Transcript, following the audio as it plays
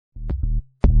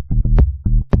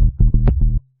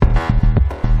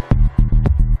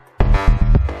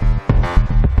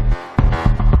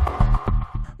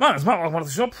Right, it's Matt, welcome back to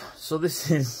the shop. So this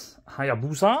is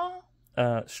Hayabusa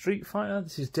Street Fighter.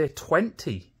 This is day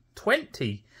 20.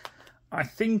 20! I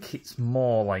think it's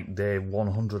more like day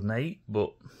 108,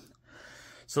 but...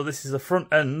 So this is the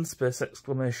front end, space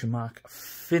exclamation mark,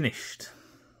 finished.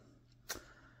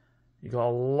 You got a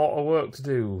lot of work to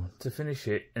do to finish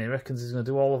it, and he reckons he's going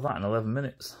to do all of that in 11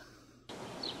 minutes.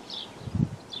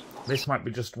 This might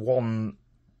be just one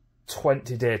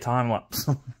 20-day time lapse.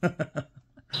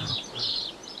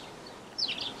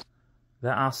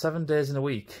 There are 7 days in a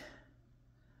week.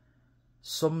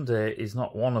 Some day is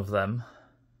not one of them.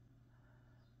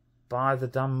 Buy the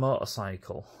damn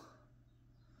motorcycle.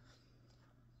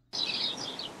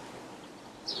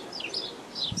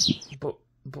 But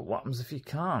what happens if you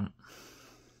can't?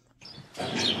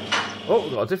 Oh,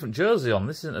 we've got a different jersey on.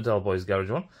 This isn't a Del Boys Garage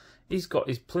one. He's got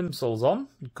his plimsolls on.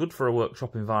 Good for a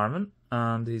workshop environment.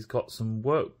 And he's got some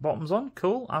work bottoms on.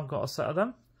 Cool. I've got a set of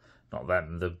them. Not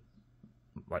them, the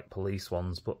like police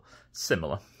ones, but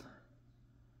similar.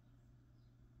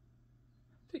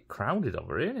 A bit crowded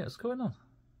over here, isn't it? What's going on?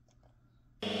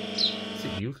 Is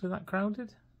it usually that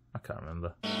crowded? I can't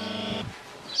remember.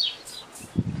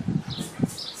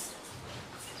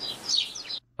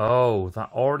 Oh,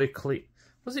 that already clean.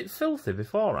 Was it filthy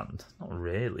beforehand? Not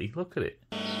really. Look at it.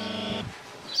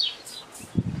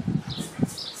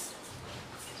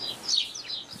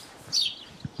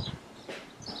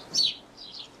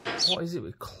 What is it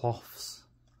with cloths?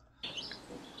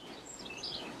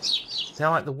 They're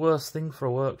like the worst thing for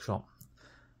a workshop.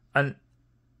 And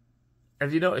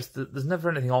have you noticed that there's never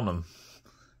anything on them?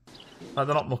 Like,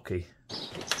 they're not mucky.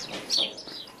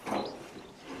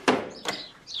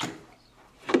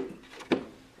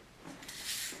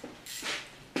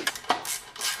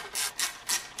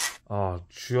 Oh,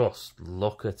 just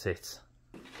look at it.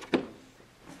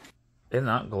 Isn't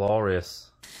that glorious?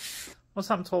 What's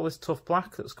happened to all this tough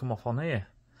black that's come off on here?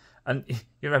 And you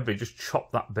remember, he just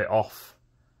chopped that bit off.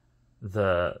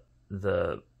 I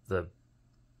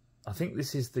think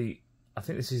this is the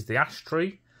ash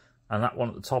tree, and that one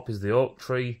at the top is the oak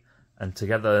tree, and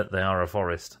together they are a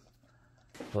forest.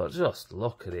 But just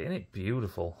look at it, isn't it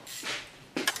beautiful?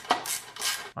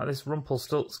 Like this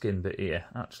Rumpelstiltskin bit here.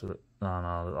 Actually, no,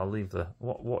 I'll leave the.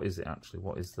 What is it actually?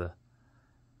 What is the?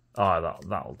 Oh,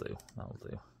 that'll do. That'll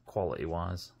do. Quality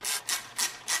wise.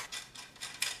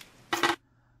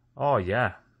 Oh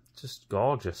yeah, just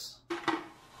gorgeous.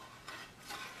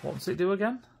 What does it do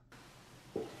again?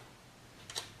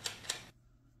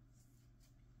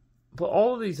 But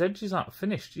all of these edges aren't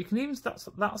finished. You can even that's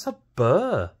a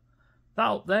burr. That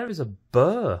up there is a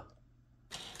burr.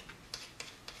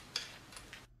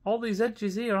 All these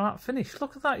edges here aren't finished.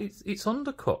 Look at that. It's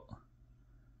undercut.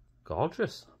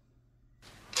 Gorgeous.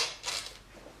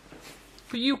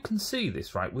 But you can see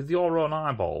this, right, with your own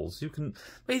eyeballs. You can,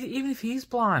 even if he's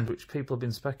blind, which people have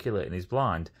been speculating he's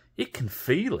blind, you can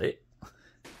feel it.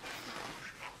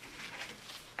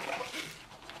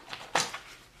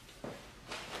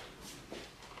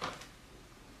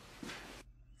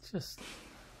 Just...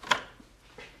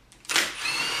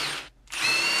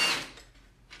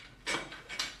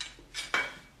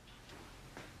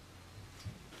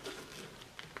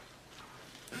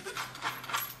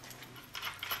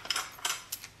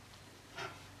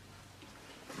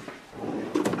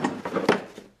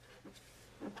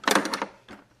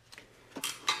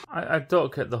 I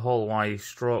don't get the whole why he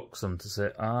strokes them to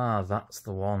say, ah, that's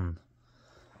the one.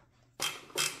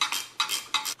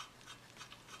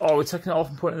 Oh, we're taking it off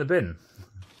and putting it in the bin.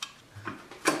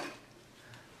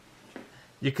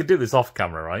 You could do this off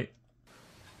camera, right?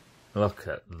 Look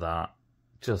at that.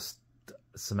 Just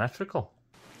symmetrical.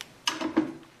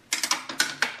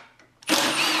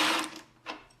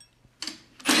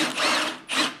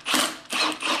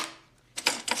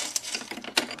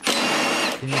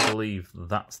 Can you believe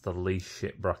that's the least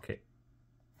shit bracket?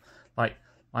 Like,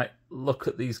 look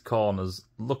at these corners.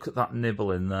 Look at that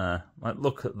nibble in there. Like,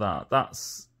 look at that.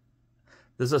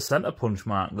 There's a centre punch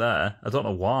mark there. I don't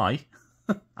know why.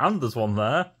 And there's one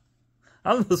there.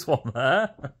 And there's one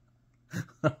there.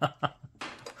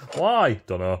 Why?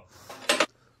 Don't know.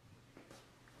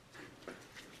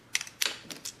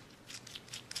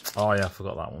 Oh yeah, I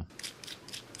forgot that one.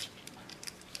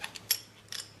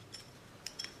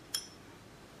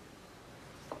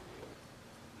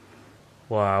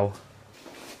 Wow.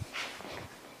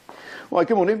 Right,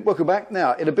 good morning. Welcome back.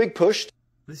 Now, in a big push.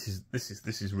 This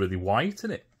is really white,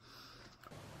 isn't it?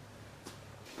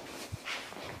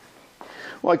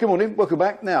 Right, good morning. Welcome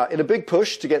back. Now, in a big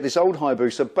push to get this old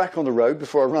Hayabusa back on the road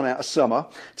before I run out of summer,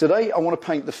 today I want to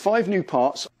paint the 5 new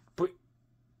parts.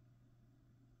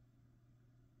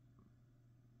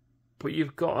 But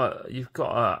you've got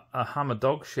a hammer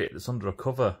dog shit that's under a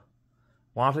cover.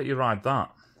 Why don't you ride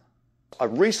that? I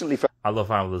recently found... I love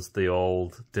how there's the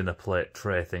old dinner plate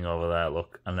tray thing over there,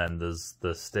 look, and then there's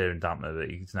the steering dampener that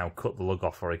you can now cut the lug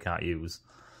off or he can't use.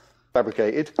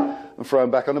 Fabricated and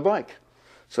thrown back on the bike.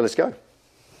 So let's go.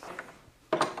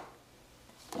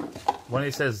 When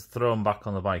he says throw them back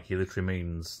on the bike, he literally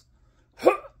means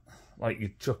like you're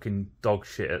chucking dog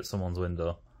shit at someone's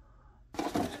window.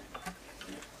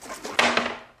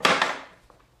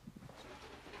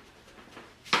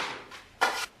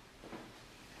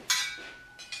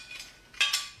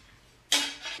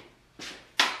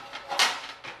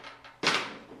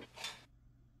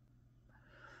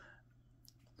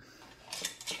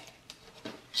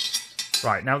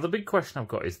 Right, now the big question I've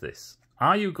got is this.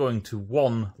 Are you going to,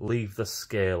 one, leave the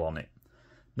scale on it?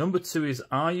 Number two is,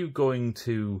 are you going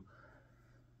to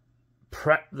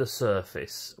prep the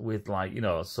surface with, like, you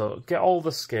know, so get all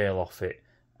the scale off it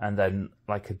and then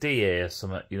like a DA or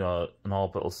something, you know, an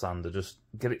orbital sander, just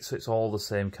get it so it's all the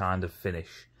same kind of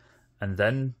finish and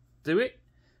then do it?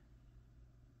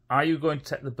 Are you going to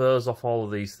take the burrs off all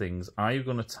of these things? Are you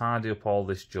going to tidy up all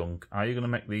this junk? Are you going to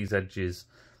make these edges,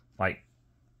 like,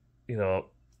 you know,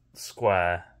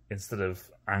 square instead of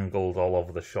angled all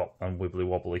over the shop and wibbly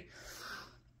wobbly?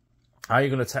 Are you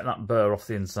going to take that burr off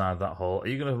the inside of that hole? Are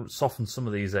you going to soften some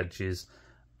of these edges?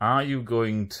 Are you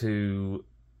going to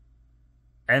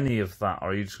any of that, or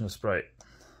are you just going to spray it?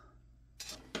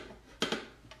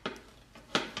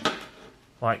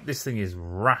 Like, this thing is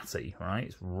ratty, right?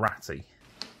 It's ratty.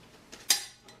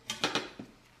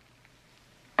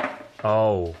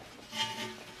 Oh,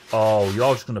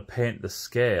 you're just going to paint the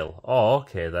scale. Oh,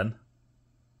 okay then.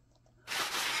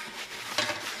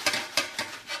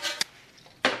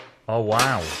 Oh,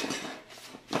 wow.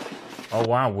 Oh,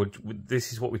 wow.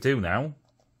 This is what we do now?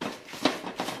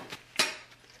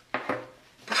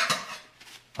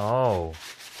 Oh.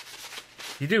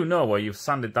 You do know where you've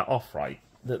sanded that off, right?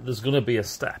 That there's going to be a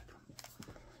step.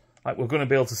 Like, we're going to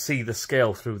be able to see the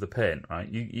scale through the paint, right?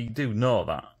 You do know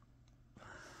that.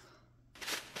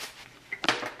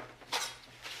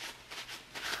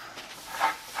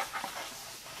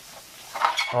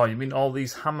 Oh, you mean all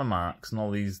these hammer marks and all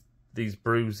these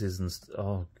bruises and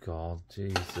oh God,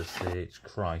 Jesus H.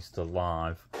 Christ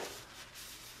alive.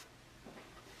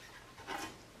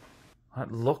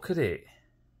 Like, look at it.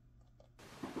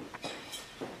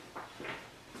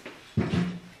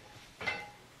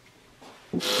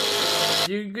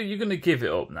 You're going to give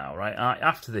it up now, right?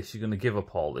 After this, you're going to give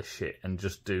up all this shit and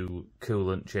just do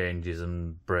coolant changes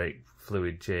and brake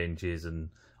fluid changes and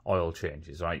oil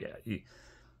changes, right?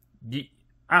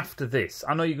 After this,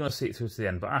 I know you're going to see it through to the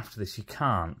end, but after this, you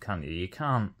can't, can you? You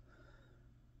can't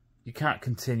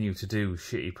continue to do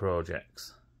shitty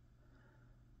projects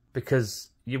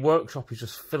because your workshop is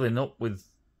just filling up with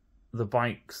the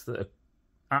bikes that are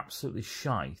absolutely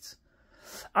shite.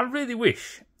 I really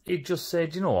wish he'd just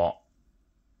said, you know what?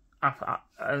 I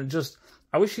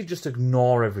wish he'd just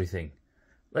ignore everything.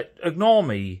 Like, ignore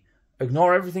me,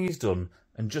 ignore everything he's done,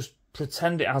 and just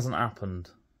pretend it hasn't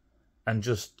happened. And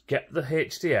just get the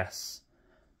HDS,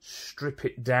 strip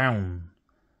it down,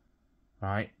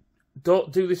 right?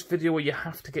 Don't do this video where you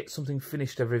have to get something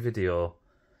finished every video.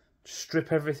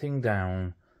 Strip everything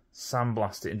down,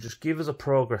 sandblast it, and just give us a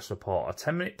progress report, a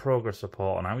 10-minute progress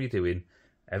report on how you're doing.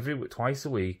 Twice a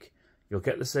week, you'll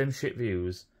get the same shit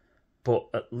views, but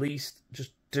at least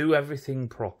just do everything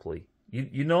properly.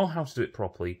 You know how to do it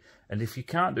properly, and if you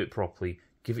can't do it properly,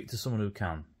 give it to someone who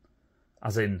can.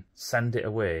 As in, send it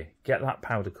away. Get that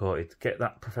powder coated. Get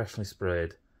that professionally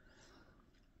sprayed.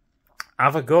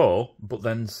 Have a go, but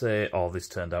then say, oh, this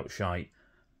turned out shite.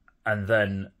 And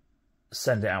then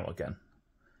send it out again.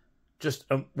 Just,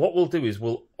 what we'll do is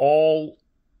we'll all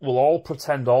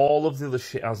pretend all of the other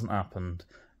shit hasn't happened.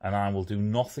 And I will do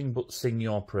nothing but sing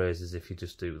your praises if you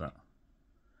just do that.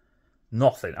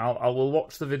 Nothing. I will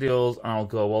watch the videos and I'll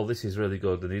go, well, this is really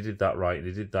good, and he did that right, and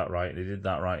he did that right, and he did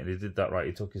that right, and he did that right,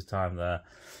 he took his time there.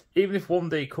 Even if one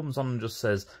day he comes on and just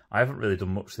says, I haven't really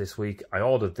done much this week, I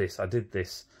ordered this, I did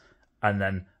this, and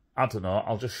then, I don't know,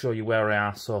 I'll just show you where I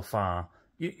are so far.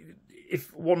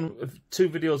 If two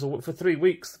videos, for 3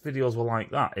 weeks, the videos were like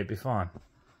that, it'd be fine.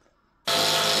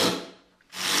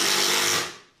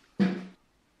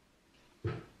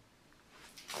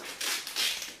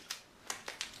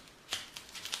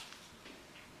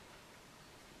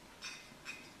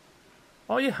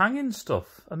 Oh, you're hanging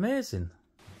stuff. Amazing.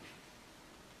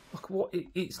 Look, what?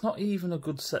 It's not even a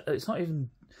good set. It's not even...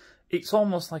 It's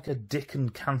almost like a dick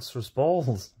and cancerous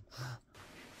balls.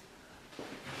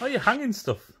 Oh, you're hanging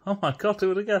stuff. Oh my God, who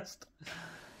would have guessed?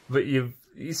 But you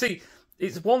see,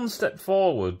 It's one step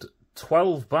forward,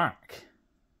 12 back.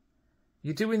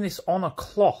 You're doing this on a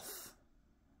cloth.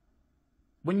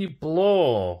 When you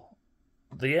blow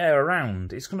the air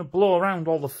around, it's going to blow around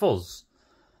all the fuzz.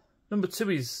 Number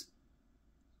 2 is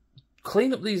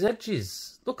clean up these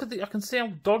edges. Look at I can see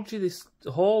how dodgy this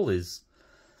hole is.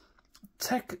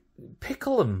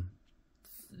 Pickle them.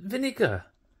 Vinegar.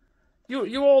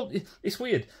 You're all. It's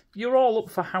weird. You're all up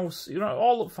for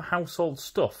household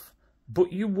stuff,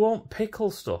 but you won't pickle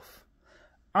stuff.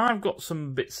 I've got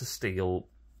some bits of steel,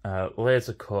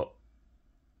 laser cut,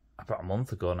 about a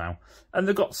month ago now, and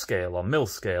they've got scale on, mil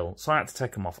scale, so I had to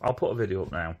take them off. I'll put a video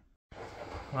up now.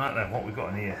 Right then, what we've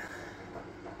got in here.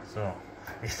 So,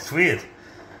 it's weird.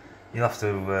 You'll have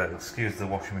to excuse the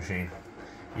washing machine.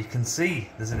 You can see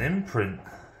there's an imprint.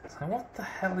 So what the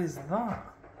hell is that?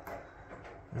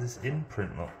 There's this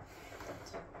imprint, look.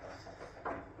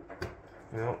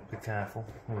 Oh, be careful.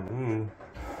 Ooh.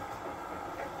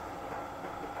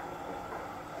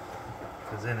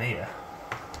 Because in here,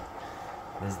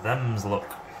 there's them's, look.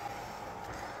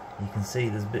 You can see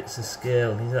there's bits of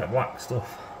scale. These are that black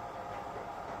stuff.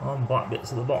 On black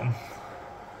bits at the bottom.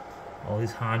 All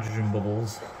these hydrogen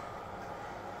bubbles.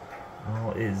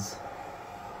 All it is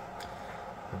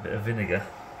a bit of vinegar.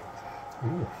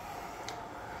 Ooh.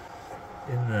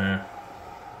 In there.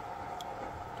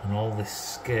 And all this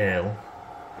scale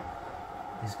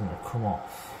is going to come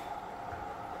off.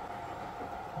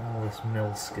 All this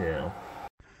mil scale.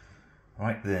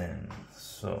 Right then,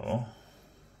 so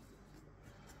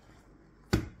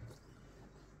that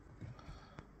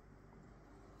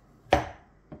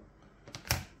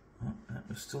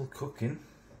was still cooking.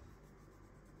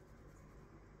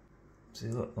 See,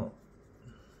 look, look.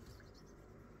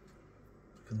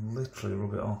 You can literally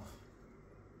rub it off.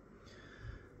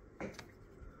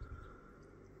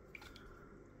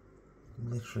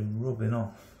 Literally rubbing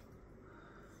off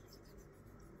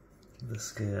the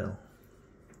scale.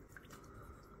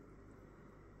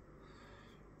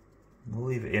 We'll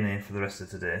leave it in here for the rest of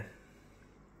today.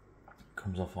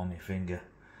 Comes off on your finger.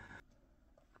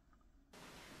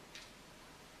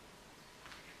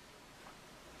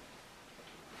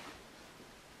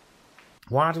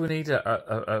 Why do we need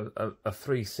a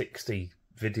 360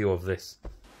 video of this?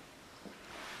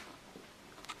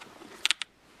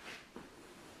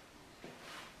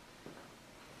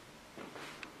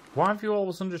 Why have you all of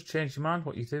a sudden just changed your mind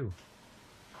what you do?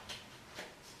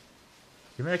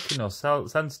 You're making no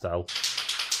sense, Del.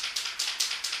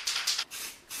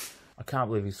 I can't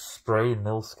believe he's spraying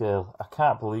mil scale. I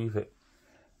can't believe it.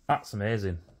 That's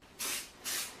amazing.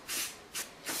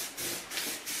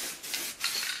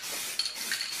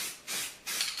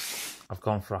 I've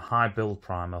gone for a high build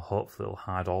primer. Hopefully it'll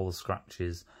hide all the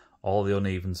scratches, all the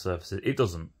uneven surfaces. It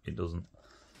doesn't. It doesn't.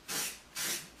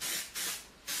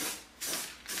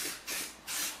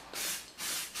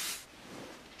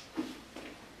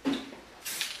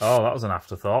 Oh, that was an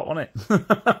afterthought, wasn't it?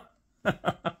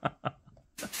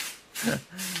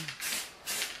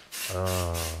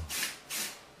 Oh.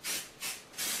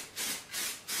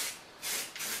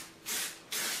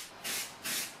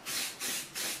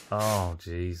 Oh,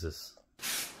 Jesus.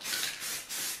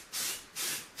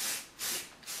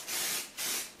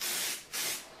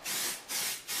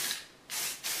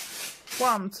 What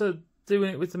happened to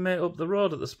doing it with the mate up the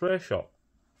road at the spray shop?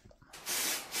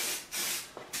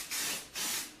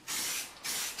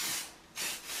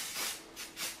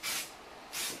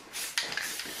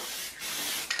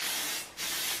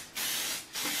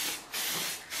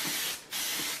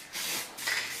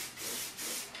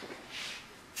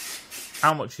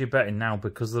 How much are you betting now,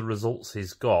 because of the results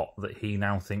he's got, that he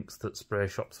now thinks that spray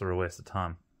shops are a waste of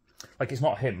time? Like, it's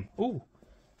not him. Ooh,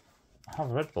 I have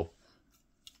a Red Bull.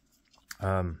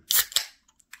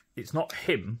 It's not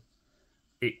him.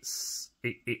 It's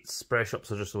spray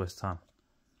shops are just a waste of time.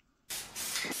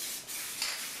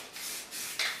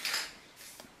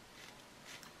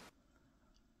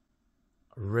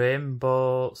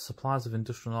 Rainbow suppliers of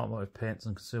industrial and automotive paints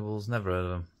and consumables. Never heard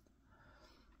of them.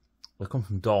 They come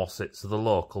from Dorset, so they're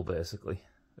local, basically.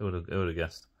 Who would have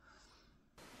guessed?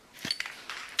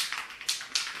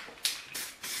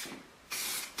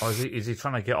 Or is he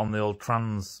trying to get on the old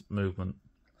trans movement?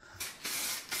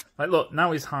 Like, look,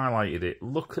 now he's highlighted it.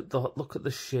 Look at the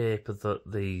shape of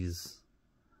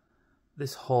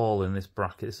this hole in this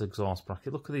bracket, this exhaust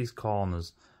bracket. Look at these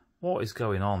corners. What is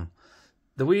going on?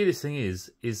 The weirdest thing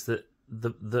is that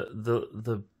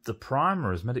the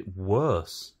primer has made it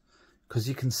worse. Because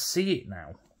you can see it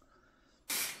now.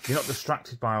 You're not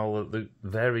distracted by all of the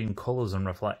varying colours and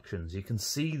reflections. You can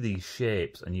see these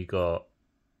shapes and you go,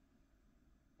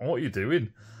 what are you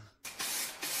doing?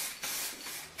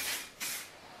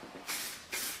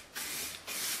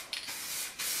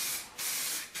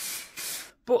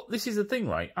 But this is the thing,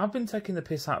 right? I've been taking the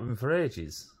piss out of him for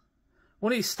ages.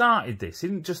 When he started this, he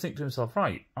didn't just think to himself,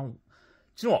 right, do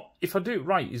you know what? If I do it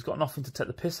right, he's got nothing to take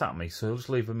the piss out of me, so he'll just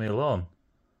leave me alone.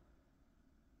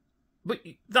 But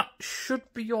that should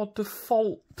be your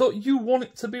default. Don't you want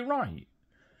it to be right?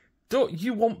 Don't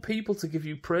you want people to give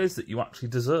you praise that you actually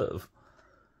deserve?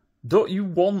 Don't you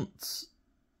want...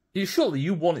 Surely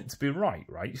you want it to be right,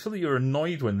 right? Surely you're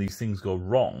annoyed when these things go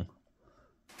wrong.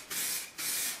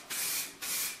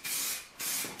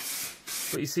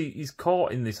 But you see, he's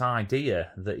caught in this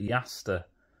idea that he has to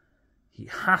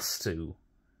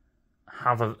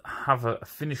have a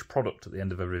finished product at the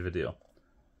end of every video.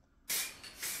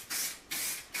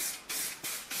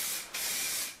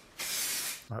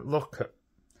 Like, look at,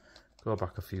 go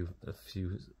back a few,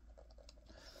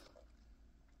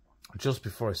 just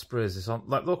before he sprays this on.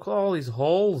 Like, look at all these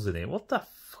holes in it. What the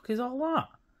fuck is all that?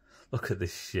 Look at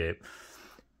this shape.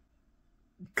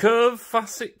 Curve,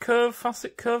 facet, curve,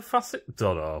 facet, curve, facet.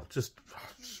 Don't know. Just,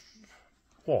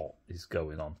 what is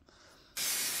going on?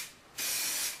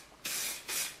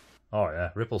 Oh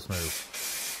yeah, ripple smooth.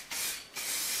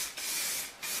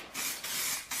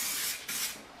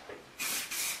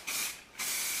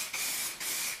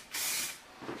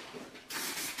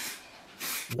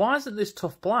 Why isn't this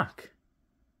tough black?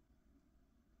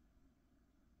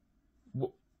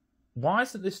 Why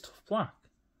isn't this tough black?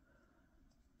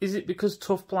 Is it because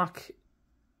tough black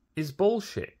is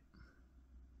bullshit?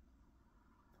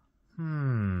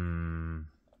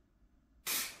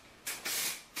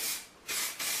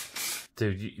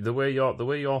 Dude, the way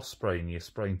you're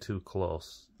spraying too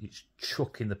close. It's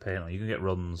chucking the paint on. You can get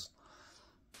runs.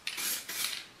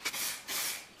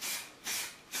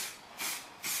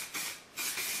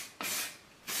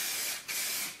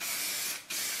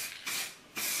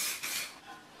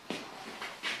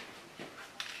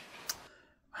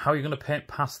 How are you going to paint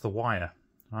past the wire,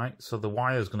 right? So the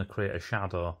wire is going to create a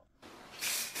shadow.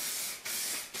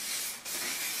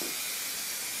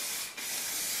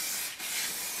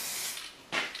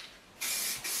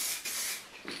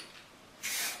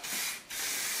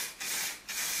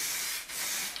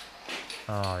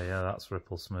 Oh yeah, that's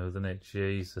ripple smooth, isn't it?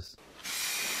 Jesus.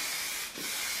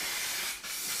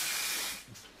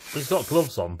 He's got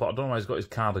gloves on, but I don't know why he's got his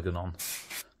cardigan on.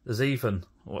 There's even,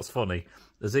 what's funny,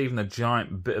 there's even a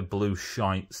giant bit of blue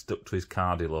shite stuck to his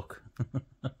cardi look.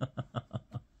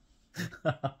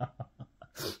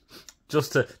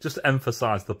 just to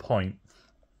emphasise the point.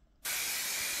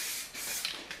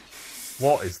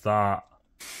 What is that?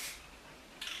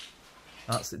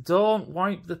 That's it. Don't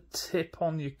wipe the tip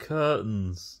on your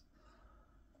curtains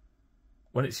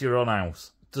when it's your own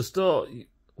house. Just don't.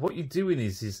 What you're doing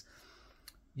is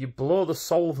you blow the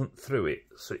solvent through it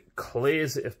so it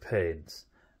clears it of paint,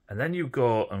 and then you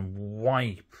go and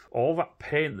wipe all that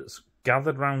paint that's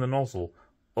gathered around the nozzle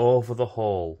over the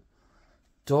hole.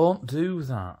 Don't do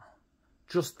that.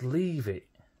 Just leave it.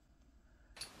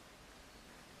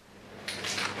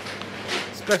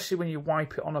 Especially when you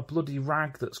wipe it on a bloody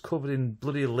rag that's covered in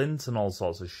bloody lint and all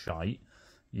sorts of shite.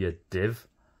 You div.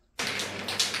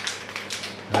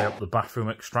 I hope the bathroom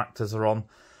extractors are on.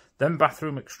 Them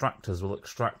bathroom extractors will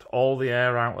extract all the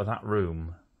air out of that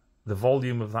room, the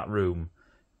volume of that room,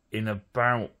 in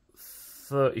about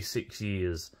 36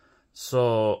 years.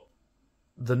 So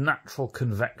the natural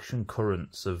convection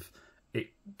currents of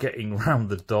it getting round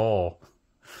the door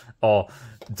or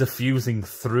diffusing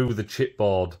through the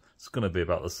chipboard, it's going to be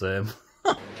about the same.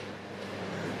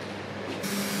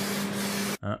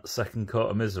 Second coat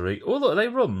of misery. Oh look, they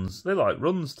runs. They like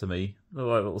runs to me. They're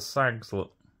like little sags,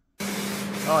 look.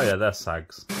 Oh yeah, they're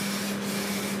sags.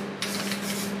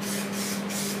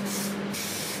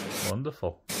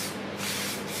 Wonderful.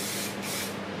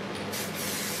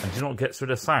 And do you know what gets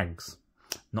rid of sags?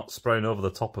 Not spraying over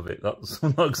the top of it. That's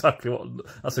not exactly what.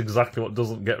 That's exactly what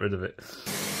doesn't get rid of it.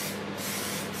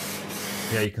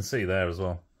 Yeah, you can see there as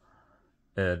well.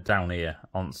 Down here,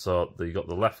 so you got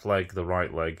the left leg, the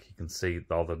right leg. You can see,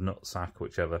 or the nut sack,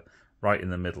 whichever. Right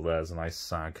in the middle, there's a nice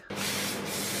sag.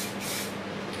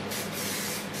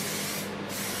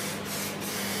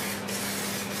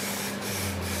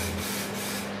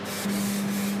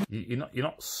 You're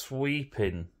not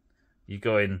sweeping. You're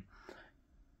going.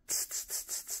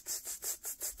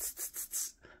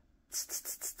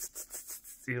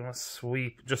 You want to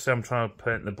sweep. Just say I'm trying to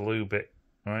paint the blue bit,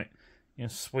 right? You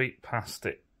sweep past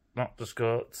it, not just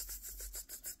go.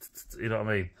 You know what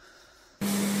I mean?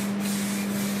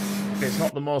 It's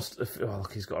not the most. Oh,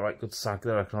 look, he's got a right good sag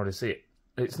there. I can already see it.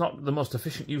 It's not the most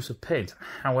efficient use of paint.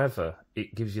 However,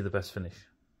 it gives you the best finish.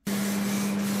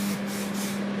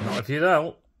 Not if you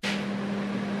don't.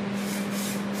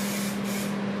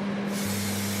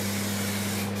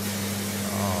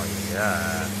 Oh,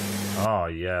 yeah. Oh,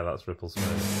 yeah, that's Ripple Smooth.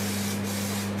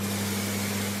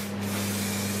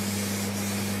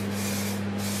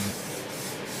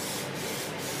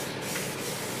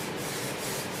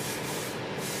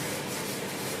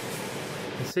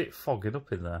 You see it fogging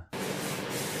up in there.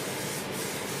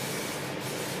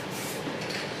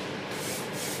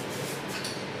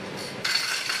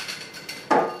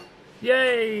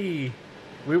 Yay!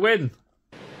 We win!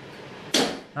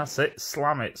 That's it.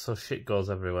 Slam it so shit goes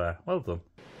everywhere. Well done.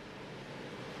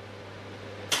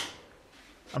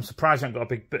 I'm surprised you haven't got a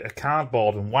big bit of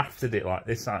cardboard and wafted it like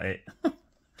this at it.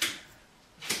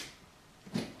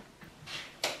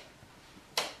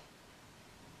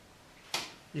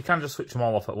 You can just switch them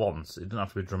all off at once. It doesn't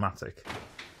have to be dramatic.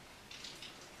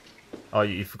 Oh,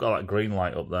 you forgot that green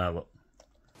light up there, look.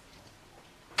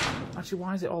 Actually,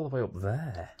 why is it all the way up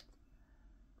there?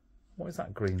 What is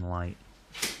that green light?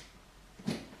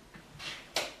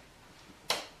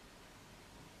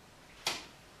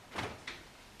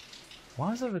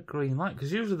 Why is there a green light?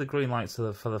 Because usually the green lights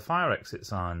are for the fire exit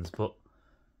signs, but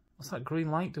what's that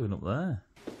green light doing up there?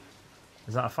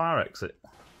 Is that a fire exit?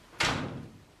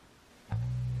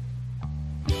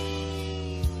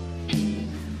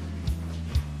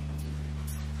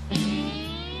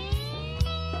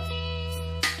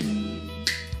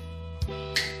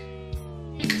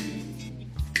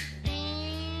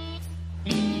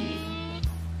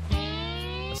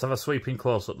 Let's have a sweeping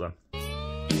close-up then.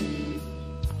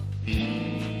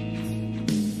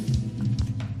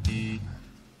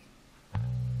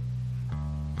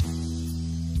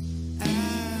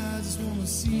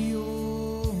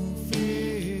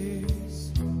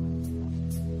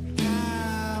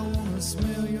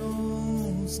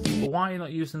 But why are you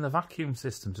not using the vacuum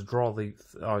system to draw the...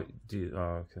 Oh,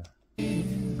 okay.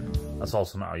 That's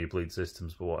also not how you bleed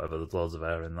systems, but whatever, there's loads of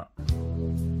air in that.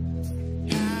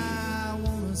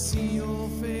 See your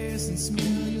face and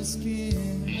smell your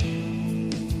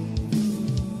skin.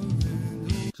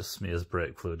 Just smears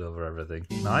brake fluid over everything.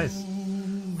 Nice.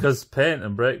 Because paint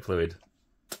and brake fluid,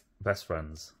 best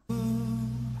friends. I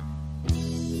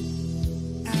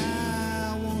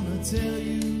wanna tell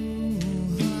you,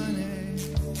 honey.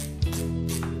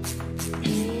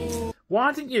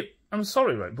 Why didn't you... I'm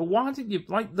sorry, right, but why didn't you...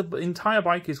 Like, the entire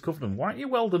bike is covered in... Why didn't you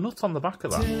weld a nut on the back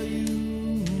of that?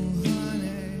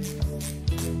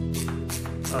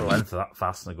 Oh, the length of that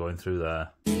fastener going through there.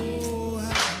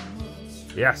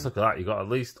 Yes, look at that. You got at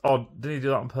least... Oh, did he do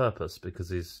that on purpose? Because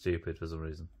he's stupid for some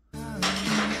reason.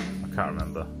 I can't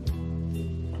remember.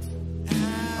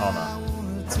 Oh, no.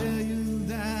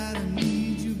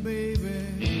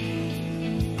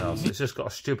 No, so it's just got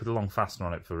a stupid long fastener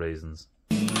on it for reasons.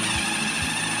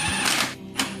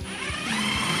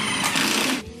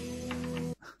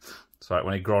 It's right,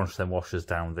 when he graunched them washers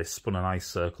down, they spun a nice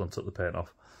circle and took the paint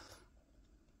off.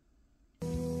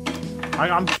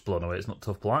 I'm just blown away, it's not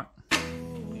tough black.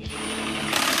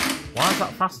 Why is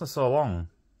that fastener so long?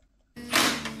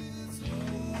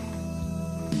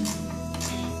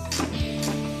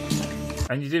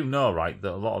 And you do know, right,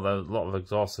 that a lot of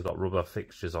exhausts have got rubber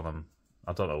fixtures on them.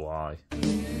 I don't know why.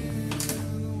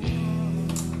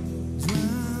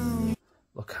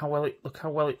 Look how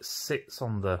well it sits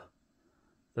on the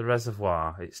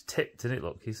reservoir. It's tipped, isn't it?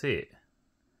 Look, you see it?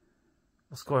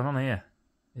 What's going on here?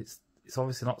 It's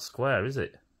obviously not square, is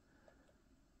it?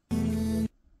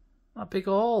 That big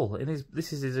hole in his...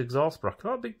 This is his exhaust bracket.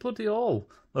 That big bloody hole.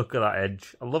 Look at that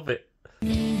edge. I love it.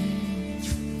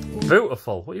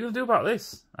 Beautiful. What are you going to do about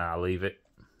this? I'll leave it.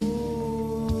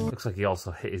 Looks like he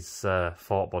also hit his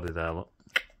fork body there, look.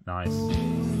 Nice.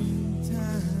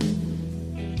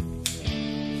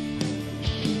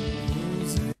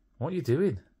 What are you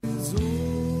doing?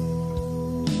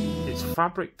 It's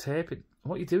fabric taping.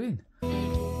 What are you doing?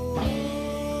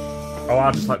 Oh,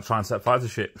 I just like try and set fire to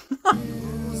shit.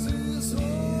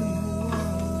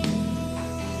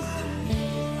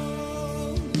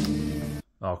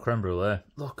 Oh, creme brulee.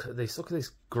 Look at this. Look at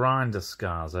these grinder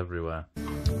scars everywhere.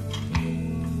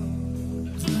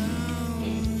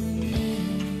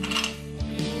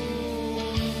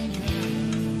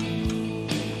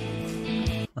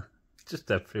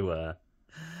 Just everywhere.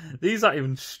 These aren't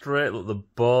even straight. Look, the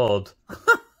board.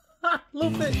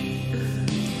 Love it.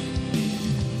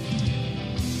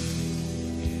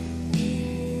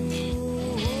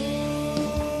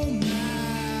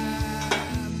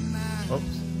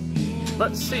 Oops.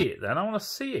 Let's see it then. I want to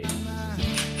see it.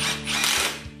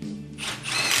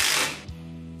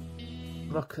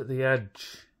 Look at the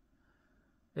edge.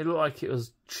 It looked like it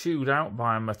was chewed out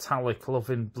by a metallic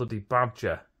loving bloody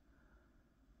badger.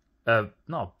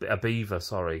 Not a beaver,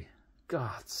 sorry.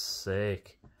 God's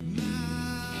sake.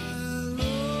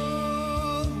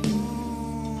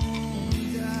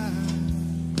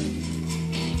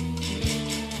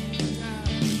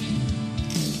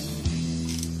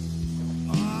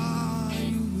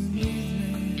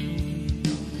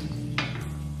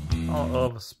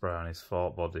 spray on his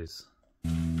fork bodies.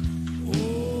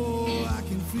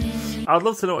 I'd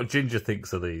love to know what Ginger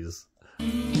thinks of these.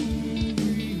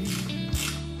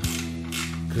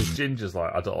 Because Ginger's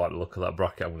like, I don't like the look of that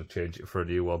bracket, I'm going to change it for a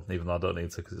new one, even though I don't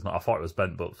need to because it's not. I thought it was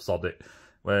bent, but sod it.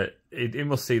 Where he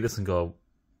must see this and go,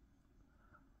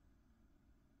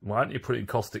 why aren't you putting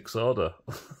caustic soda?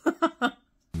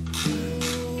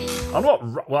 And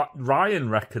what Ryan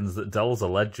reckons that Dell's a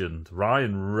legend.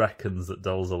 Ryan reckons that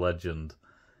Dell's a legend.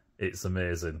 It's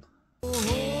amazing.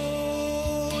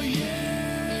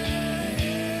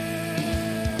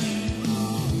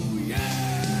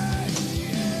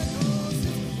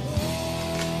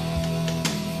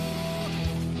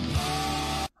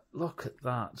 Look at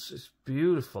that. It's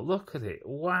beautiful. Look at it.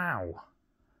 Wow.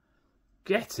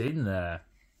 Get in there.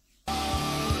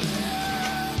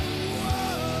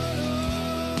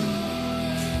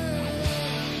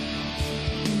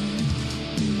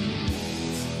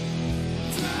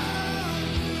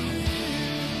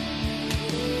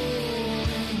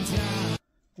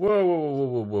 Whoa, whoa,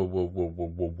 whoa, whoa, whoa, whoa, whoa,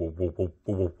 whoa, whoa, whoa,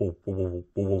 whoa, whoa,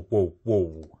 whoa, whoa, whoa,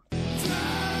 whoa.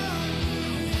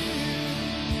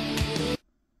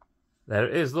 There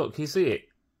it is, look, you see it?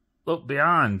 Look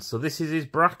behind. So this is his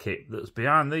bracket that's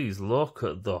behind these. Look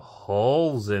at the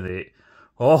holes in it.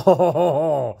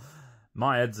 Oh,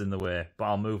 my head's in the way, but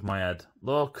I'll move my head.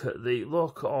 Look at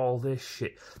all this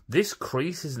shit. This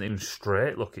crease isn't even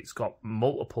straight. Look, it's got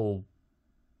multiple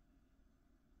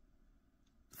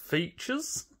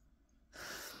features.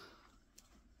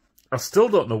 I still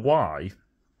don't know why,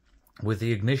 with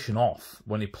the ignition off,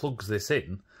 when he plugs this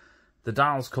in, the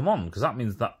dials come on, because that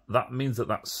means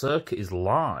that circuit is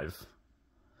live.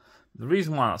 The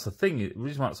reason why that's a thing, the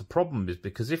reason why that's a problem is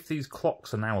because if these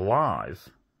clocks are now live,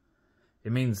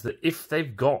 it means that if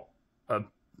they've got a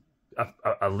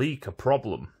leak, a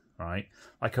problem, right,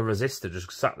 like a resistor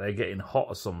just sat there getting hot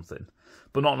or something,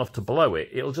 but not enough to blow it,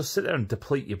 it'll just sit there and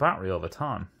deplete your battery over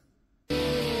time.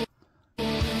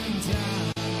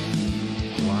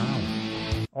 Wow.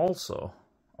 Also.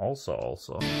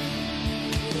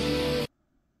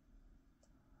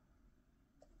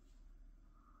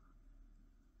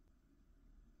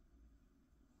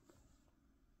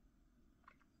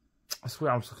 I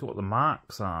swear, I'm just looking at what the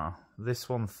marks are. This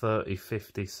one 30,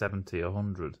 50, 70,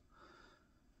 100.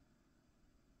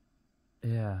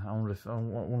 Yeah, I wonder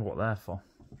what they're for.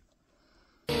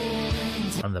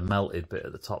 And the melted bit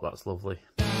at the top, that's lovely.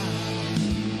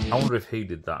 I wonder if he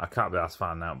did that. I can't be asked to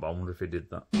find out, but I wonder if he did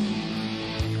that.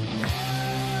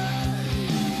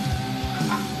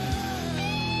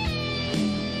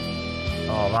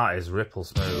 Oh, that is ripple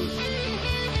smooth.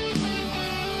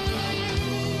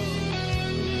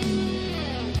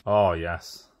 Oh,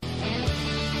 yes.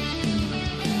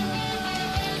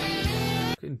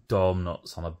 Fucking dome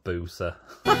nuts on a booster.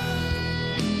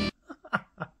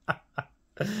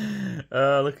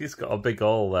 Look, it's got a big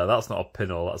hole there. That's not a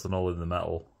pinhole, that's an hole in the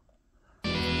metal.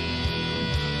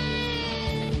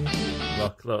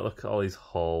 Look at all these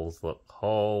holes. Look,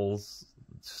 holes.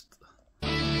 Just...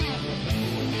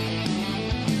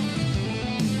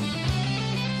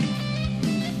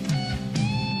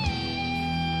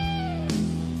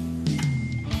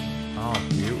 Oh,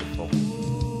 beautiful.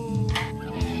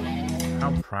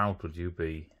 How proud would you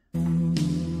be?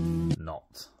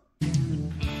 Not.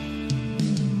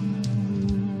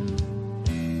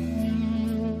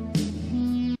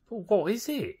 But what is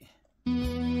it?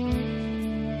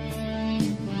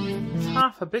 It's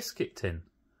half a biscuit tin.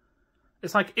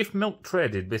 It's like if milk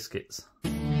traded biscuits.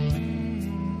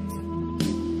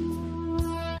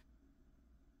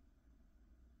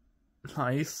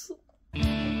 Nice.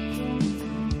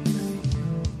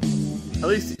 At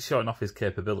least it's showing off his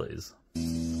capabilities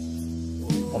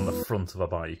on the front of a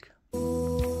bike.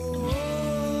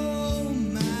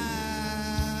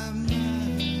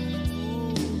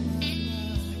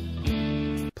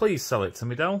 Please sell it to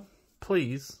me, Dell.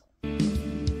 Please.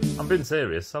 I'm being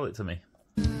serious. Sell it to me.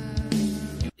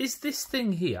 Is this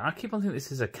thing here? I keep on thinking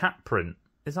this is a cat print.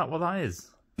 Is that what that is?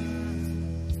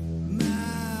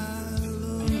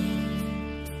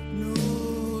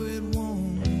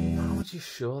 How would you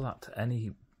show that to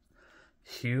any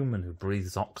human who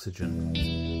breathes oxygen?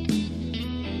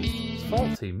 It's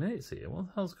 14 minutes here. What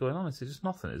the hell's going on? Is it just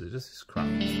nothing? Is it just this crap?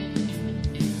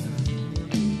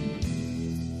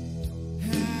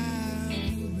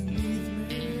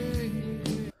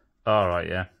 Alright,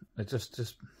 yeah. It just...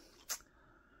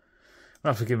 I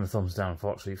have to give him a thumbs down,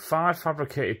 unfortunately. 5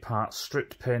 fabricated parts,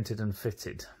 stripped, painted and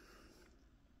fitted.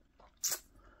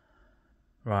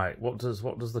 Right, what does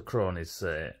the cronies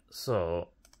say? So,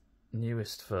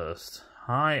 newest first.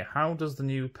 Hi, how does the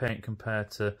new paint compare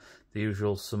to the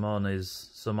usual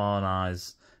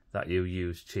Simonis that you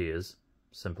use? Cheers.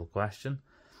 Simple question.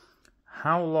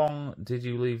 How long did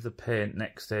you leave the paint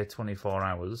next day? 24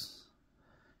 hours.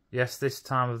 Yes, this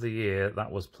time of the year,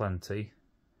 that was plenty.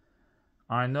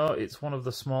 I know it's one of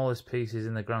the smallest pieces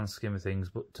in the grand scheme of things,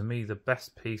 but to me the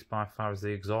best piece by far is the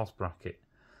exhaust bracket.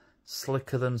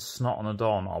 Slicker than snot on a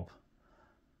doorknob.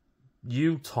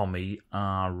 You, Tommy,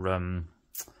 are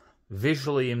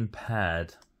visually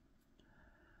impaired.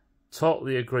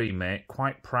 Totally agree, mate.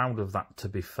 Quite proud of that, to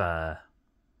be fair.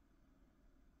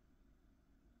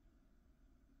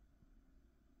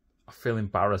 I feel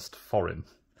embarrassed for him.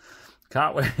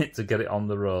 Can't wait to get it on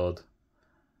the road.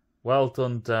 Well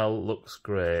done, Del. Looks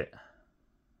great.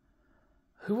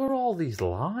 Who are all these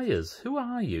liars? Who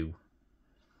are you?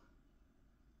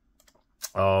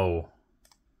 Oh.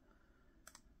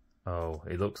 Oh,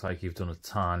 it looks like you've done a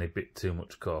tiny bit too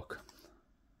much coke.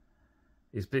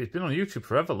 He's been on YouTube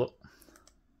forever, look.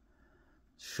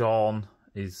 Sean,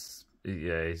 he's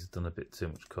done a bit too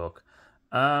much coke.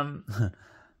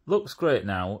 Looks great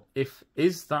now.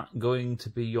 Is that going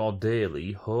to be your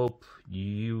daily? Hope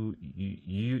you're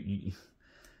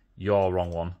wrong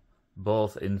one.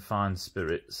 Both in fine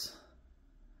spirits.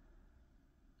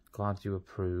 Glad you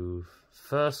approve.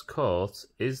 First coat,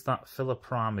 is that filler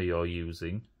primer you're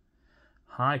using?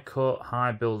 High coat,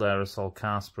 high build aerosol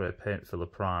car spray paint filler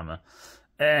primer.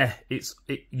 It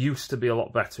used to be a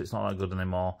lot better. It's not that good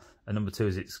anymore. And number two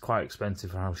is it's quite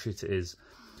expensive for how shit it is.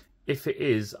 If it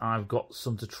is, I've got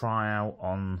some to try out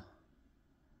on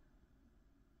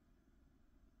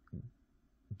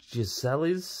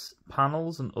Giselle's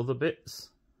panels and other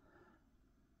bits.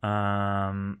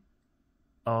 Okay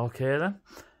then.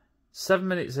 7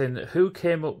 minutes in. Who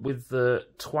came up with the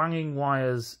Twanging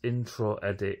Wires intro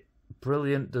edit?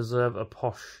 Brilliant, deserve a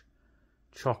posh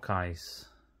chalk ice.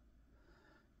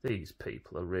 These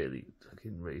people are really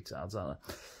fucking retards, aren't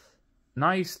they?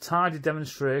 Nice, tidy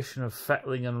demonstration of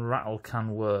fettling and rattle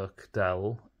can work,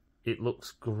 Del. It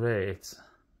looks great.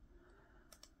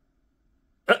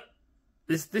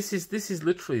 This is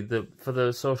literally for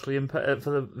the socially impaired,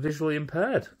 for the visually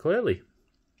impaired. Clearly.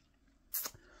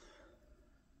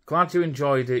 Glad you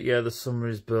enjoyed it. Yeah, the summer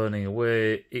is burning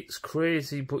away. It's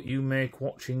crazy, but you make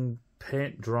watching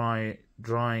paint dry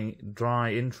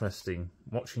interesting.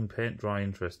 Watching paint dry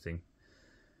interesting.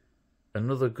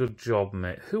 Another good job,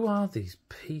 mate. Who are these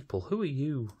people? Who are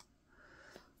you?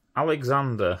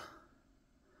 Alexander.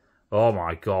 Oh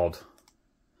my god.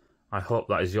 I hope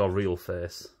that is your real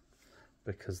face.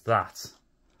 Because that...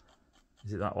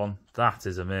 Is it that one? That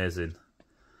is amazing.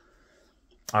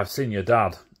 I've seen your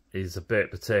dad. He's a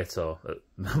baked potato at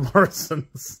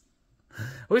Morrison's.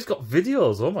 Oh, he's got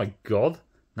videos. Oh my god.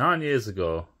 9 years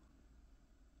ago.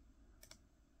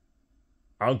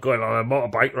 I'm going on a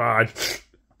motorbike ride.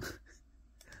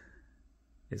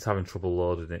 It's having trouble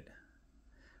loading it.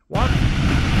 What?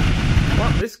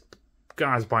 What? This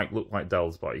guy's bike looked like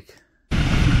Del's bike.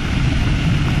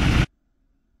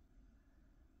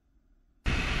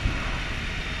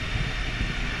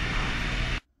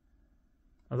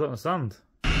 I don't understand.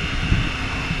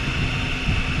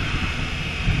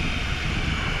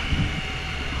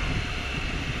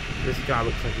 This guy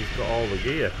looks like he's got all the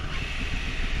gear.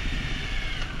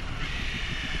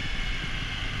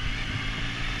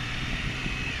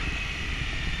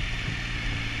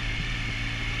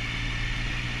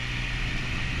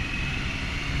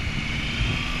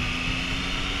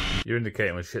 You're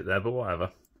indicating with shit there, but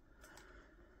whatever.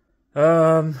 I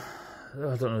don't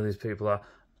know who these people are.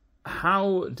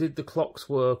 How did the clocks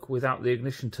work without the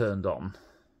ignition turned on?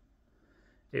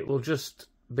 It will just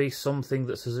be something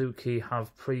that Suzuki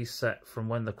have preset from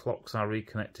when the clocks are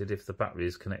reconnected if the battery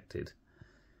is connected.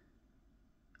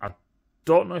 I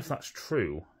don't know if that's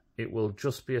true. It will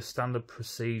just be a standard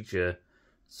procedure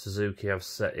Suzuki have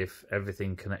set if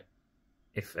everything connected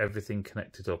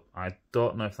up. I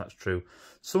don't know if that's true.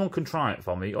 Someone can try it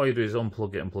for me. All you do is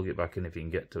unplug it and plug it back in if you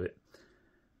can get to it.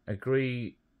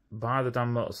 Agree. Buy the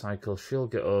damn motorcycle. She'll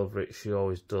get over it. She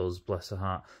always does. Bless her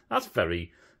heart. That's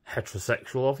very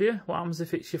heterosexual of you. What happens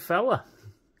if it's your fella?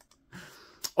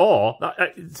 Or,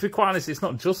 to be quite honest, it's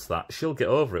not just that. She'll get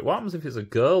over it. What happens if it's a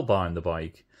girl buying the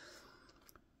bike?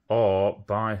 Or,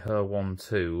 buy her one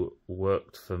too.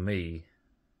 Worked for me.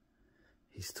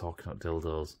 He's talking about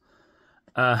dildos.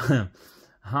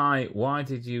 Hi, why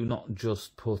did you not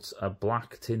just put a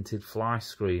black tinted fly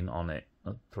screen on it?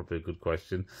 That's probably a good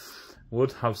question.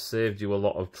 Would have saved you a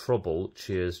lot of trouble.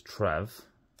 Cheers, Trev.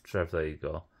 Trev, there you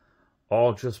go.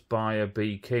 Or just buy a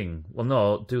B King. Well,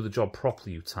 no, do the job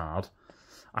properly, you tard.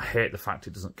 I hate the fact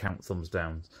it doesn't count thumbs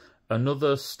down.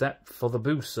 Another step for the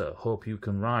Booser. Hope you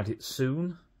can ride it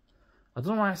soon. I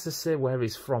don't know why I have to say where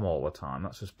he's from all the time.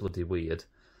 That's just bloody weird.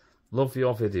 Love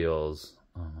your videos.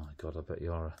 Oh my god, I bet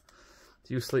you're...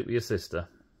 Do you sleep with your sister?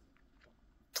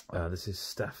 This is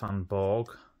Stefan Borg.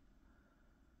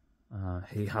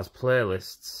 He has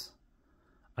playlists.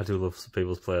 I do love some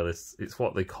people's playlists. It's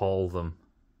what they call them.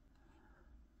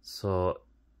 So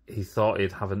he thought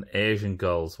he'd have an Asian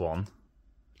girls one,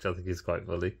 which I think is quite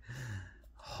funny.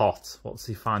 Hot. What's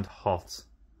he find hot?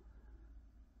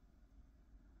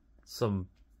 Some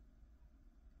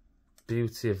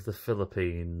beauty of the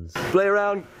Philippines. Play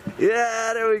around.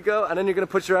 Yeah, there we go. And then you're going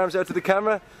to put your arms out to the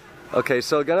camera. Okay,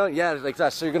 so yeah, like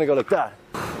that. So you're going to go like that.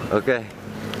 Okay.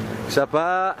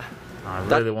 Sapa. I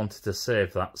really wanted to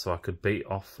save that so I could beat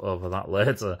off over that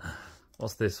later.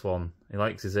 What's this one? He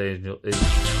likes his angel.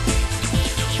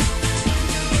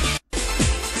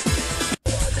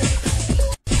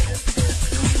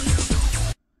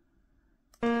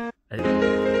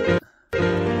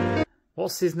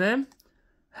 What's his name?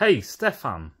 Hey,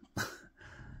 Stefan.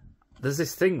 There's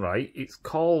this thing, right? It's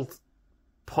called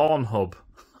Pornhub.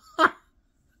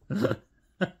 It's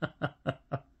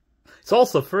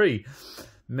also free.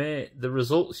 Mate, the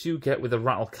results you get with a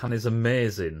rattle can is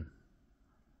amazing.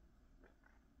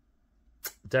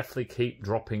 Definitely keep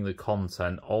dropping the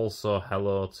content. Also,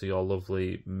 hello to your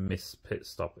lovely Miss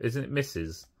Pitstop. Isn't it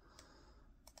Mrs.?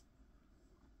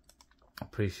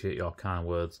 Appreciate your kind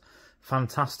words.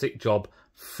 Fantastic job.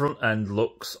 Front end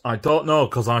looks... I don't know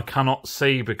because I cannot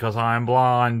see because I am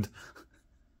blind.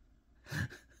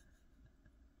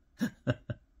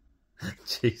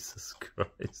 Jesus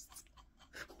Christ.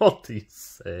 What do you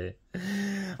say?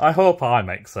 I hope I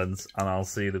make sense and I'll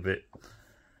see you in a bit.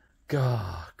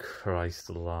 God, Christ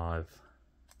alive.